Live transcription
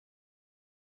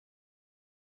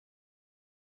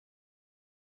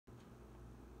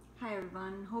Hi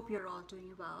everyone, hope you're all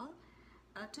doing well.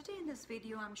 Today in this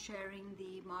video I'm sharing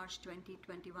the March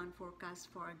 2021 forecast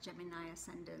for Gemini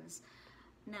Ascendants.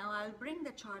 Now I'll bring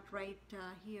the chart right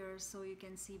here so you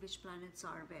can see which planets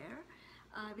are where.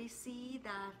 We see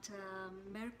that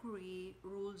Mercury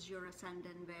rules your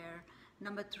ascendant, where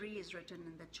number 3 is written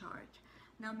in the chart.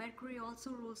 Now Mercury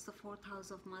also rules the 4th house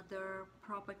of mother,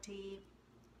 property,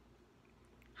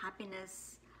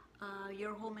 happiness,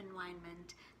 your home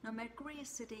environment. Now Mercury is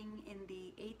sitting in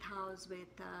the 8th house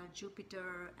with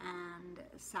Jupiter and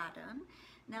Saturn.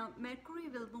 Now Mercury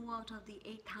will move out of the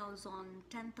 8th house on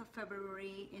 10th of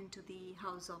February into the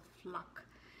house of luck.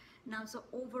 Now, so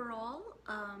overall,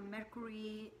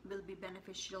 Mercury will be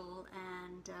beneficial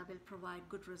and will provide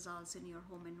good results in your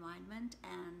home environment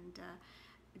and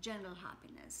general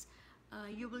happiness.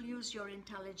 You will use your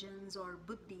intelligence or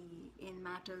buddhi in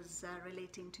matters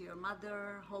relating to your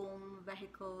mother, home,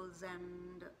 vehicles,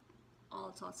 and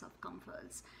all sorts of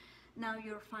comforts. Now,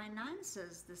 your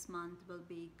finances this month will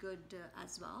be good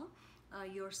as well.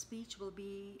 Your speech will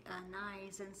be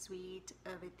nice and sweet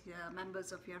with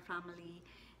members of your family.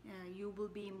 You will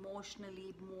be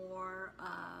emotionally more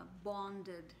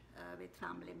bonded with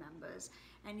family members,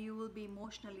 and you will be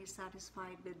emotionally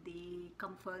satisfied with the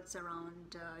comforts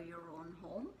around your own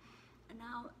home.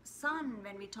 Now Sun,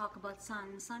 when we talk about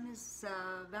Sun is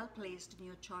well placed in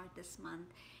your chart this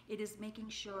month. It is making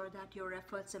sure that your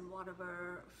efforts in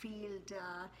whatever field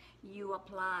you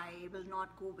apply will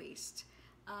not go waste.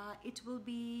 It will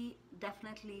be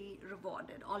definitely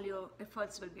rewarded. All your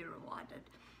efforts will be rewarded.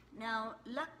 Now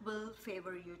luck will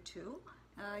favor you too.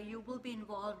 You will be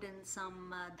involved in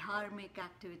some dharmic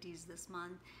activities this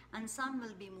month, and Sun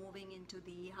will be moving into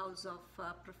the house of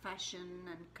profession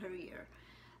and career.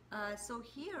 So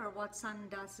here what Sun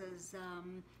does is,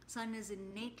 Sun is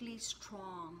innately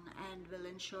strong and will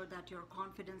ensure that your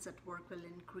confidence at work will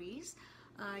increase.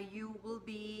 You will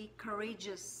be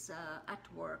courageous at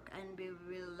work,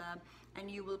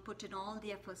 and you will put in all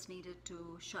the efforts needed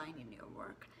to shine in your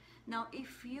work. Now,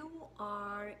 if you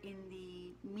are in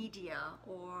the media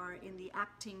or in the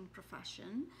acting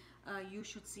profession, you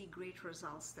should see great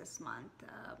results this month.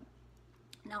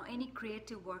 Now, any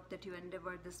creative work that you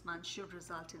endeavor this month should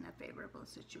result in a favorable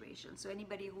situation. So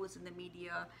anybody who is in the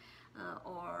media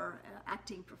or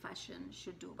acting profession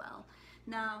should do well.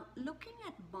 Now, looking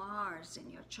at Mars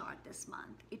in your chart this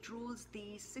month, it rules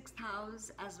the 6th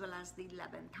house as well as the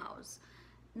 11th house.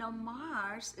 Now,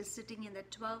 Mars is sitting in the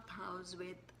 12th house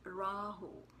with Rahu.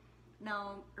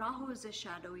 Now, Rahu is a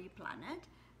shadowy planet.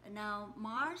 Now,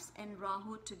 Mars and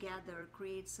Rahu together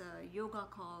creates a yoga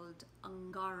called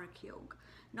Angarak Yoga.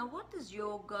 Now, what this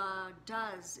yoga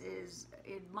does is,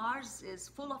 Mars is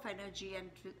full of energy and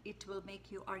it will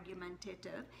make you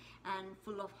argumentative and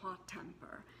full of hot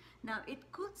temper. Now,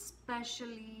 it could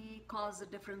especially cause a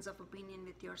difference of opinion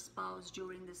with your spouse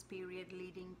during this period,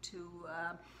 leading to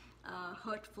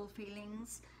hurtful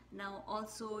feelings. Now,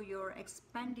 also your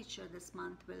expenditure this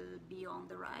month will be on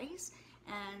the rise,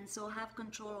 and so have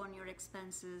control on your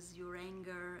expenses, your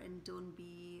anger, and don't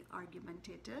be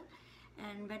argumentative.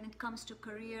 And when it comes to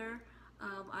career,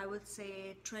 I would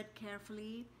say tread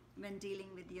carefully when dealing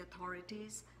with the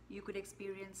authorities. You could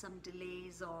experience some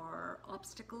delays or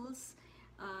obstacles.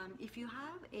 If you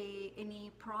have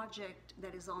any project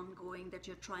that is ongoing that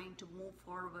you're trying to move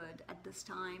forward at this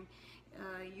time,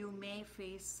 you may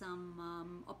face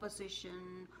some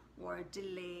opposition or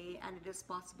delay, and it is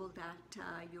possible that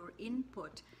your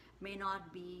input may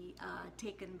not be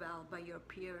taken well by your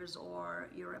peers or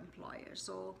your employer.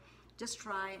 So just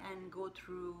try and go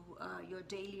through your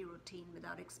daily routine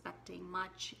without expecting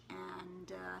much,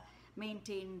 and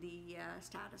maintain the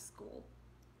status quo.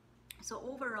 So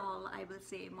overall, I will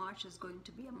say March is going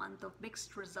to be a month of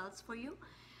mixed results for you.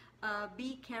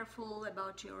 Be careful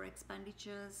about your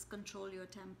expenditures, control your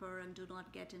temper, and do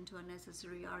not get into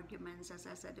unnecessary arguments, as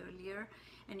I said earlier.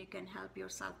 And you can help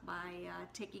yourself by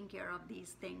taking care of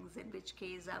these things, in which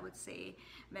case I would say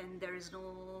when there is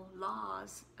no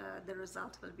loss, the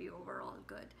result will be overall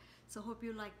good. So hope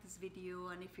you liked this video,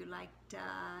 and if you liked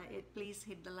it, please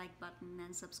hit the like button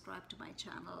and subscribe to my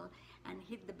channel and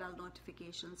hit the bell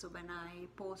notification, so when I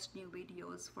post new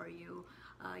videos for you,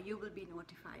 you will be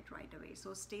notified right away.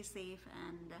 So stay safe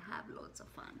and have loads of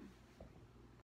fun.